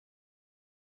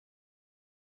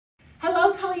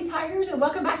Hello Tully Tigers, and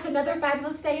welcome back to another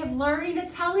fabulous day of learning at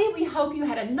Tully. We hope you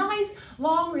had a nice,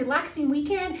 long, relaxing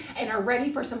weekend and are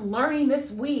ready for some learning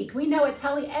this week. We know at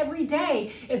Tully every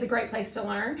day is a great place to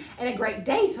learn and a great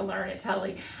day to learn at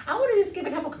Tully. I want to just give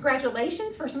a couple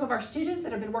congratulations for some of our students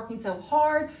that have been working so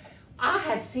hard. I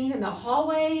have seen in the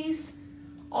hallways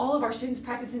all of our students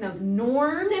practicing those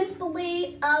norms.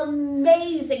 Simply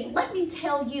amazing. Let me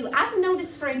tell you, I've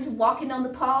noticed friends walking on the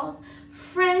pause,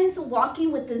 friends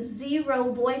walking with the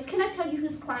zero voice. Can I tell you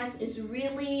whose class is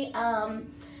really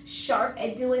sharp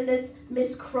at doing this?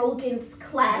 Miss Krogan's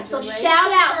class. So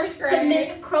shout out to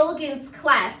Miss Krogan's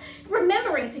class.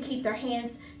 Remembering to keep their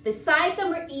hands beside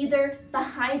them or either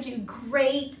behind you.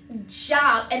 Great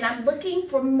job. And I'm looking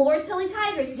for more Tully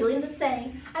Tigers doing the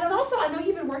same. And also, I know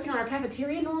you've been working on our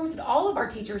cafeteria norms, and all of our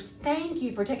teachers, thank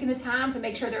you for taking the time to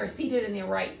make sure they're seated in the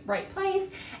right place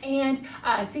and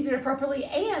seated appropriately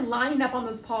and lining up on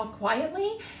those paws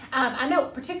quietly. I know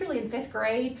particularly in 5th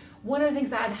grade, one of the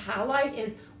things I'd highlight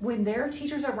is when their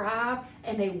teachers arrive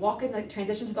and they walk in the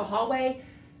transition to the hallway.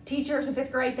 Teachers in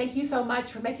 5th grade, thank you so much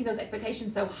for making those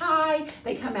expectations so high.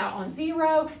 They come out on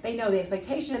 0, they know the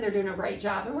expectation, and they're doing a great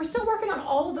job. And we're still working on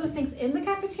all of those things in the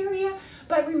cafeteria,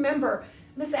 but remember,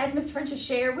 as Ms. French has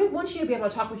shared, we want you to be able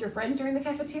to talk with your friends during the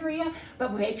cafeteria,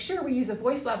 but make sure we use a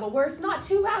voice level where it's not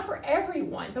too loud for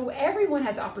everyone, so everyone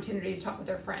has the opportunity to talk with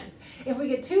their friends. If we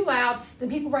get too loud, then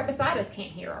people right beside us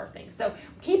can't hear our things. So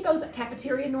keep those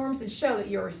cafeteria norms and show that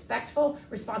you're respectful,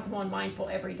 responsible, and mindful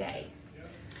every day.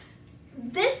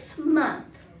 This month,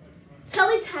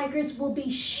 Tully Tigers will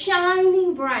be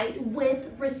shining bright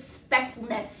with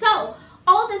respectfulness. So,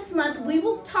 all this month we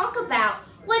will talk about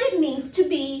what it means to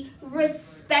be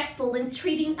respectful and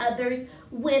treating others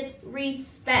with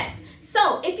respect.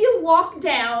 So, if you walk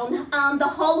down the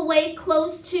hallway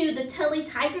close to the Tully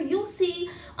Tiger, you'll see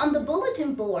on the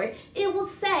bulletin board, it will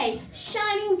say,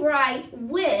 shining bright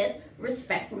with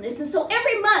respectfulness. And so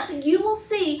every month you will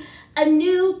see a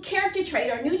new character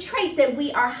trait or a new trait that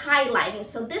we are highlighting.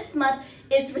 So this month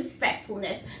is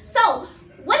respectfulness. So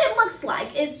what it looks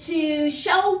like is to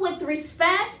show with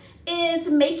respect is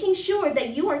making sure that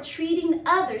you are treating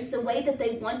others the way that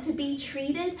they want to be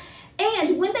treated.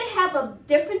 And when they have a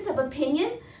difference of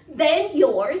opinion than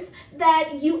yours,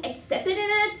 that you accept it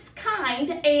and it's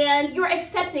kind and you're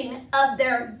accepting of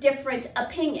their different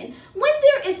opinion. When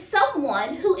there is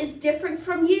someone who is different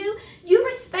from you, you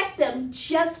respect them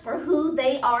just for who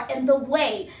they are and the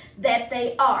way that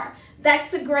they are.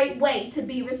 That's a great way to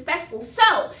be respectful.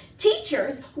 So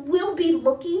teachers will be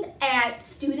looking at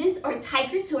students or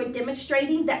tigers who are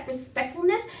demonstrating that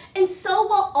respectfulness, and so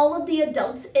will all of the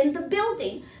adults in the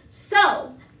building.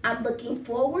 So I'm looking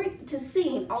forward to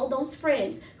seeing all those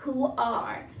friends who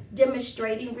are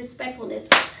demonstrating respectfulness.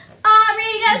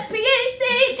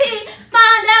 R-E-S-P-E-C-T,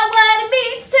 find out what it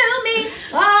means to me.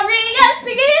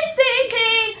 R-E-S-P-E-C-T,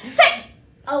 take.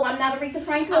 Oh, I'm not Aretha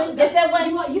Franklin. Is that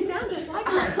one? You sound just like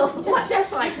her.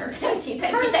 just like her. Thank you.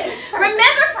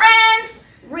 Remember, friends,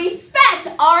 respect,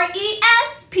 R-E-S-P-E-C-T.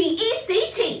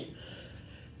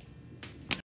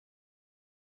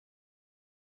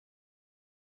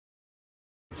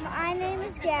 My name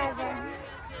is Gavin.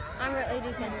 I'm Ridley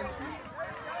Buchanan.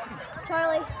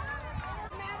 Charlie.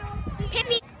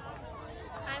 Pippi.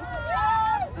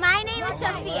 My name is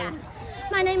Sophia.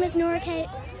 My name is Nora Kate.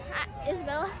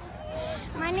 Isabella.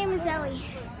 My name is Ellie.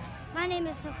 My name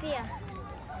is Sophia.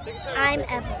 I'm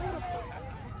Evan.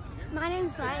 My name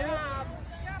is Violet.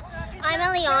 I'm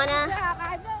Eliana.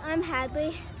 I'm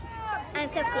Hadley. I'm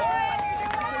Sophia.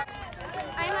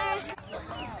 I'm Iris.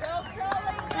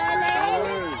 My name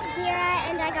is Kira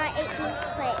and I got 18th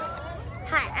place.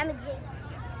 Hi, I'm Xavier.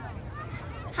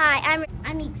 Hi,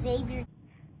 I'm Xavier.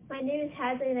 My name is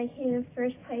Hadley and I came in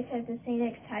first place at the St.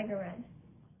 X Tiger Run.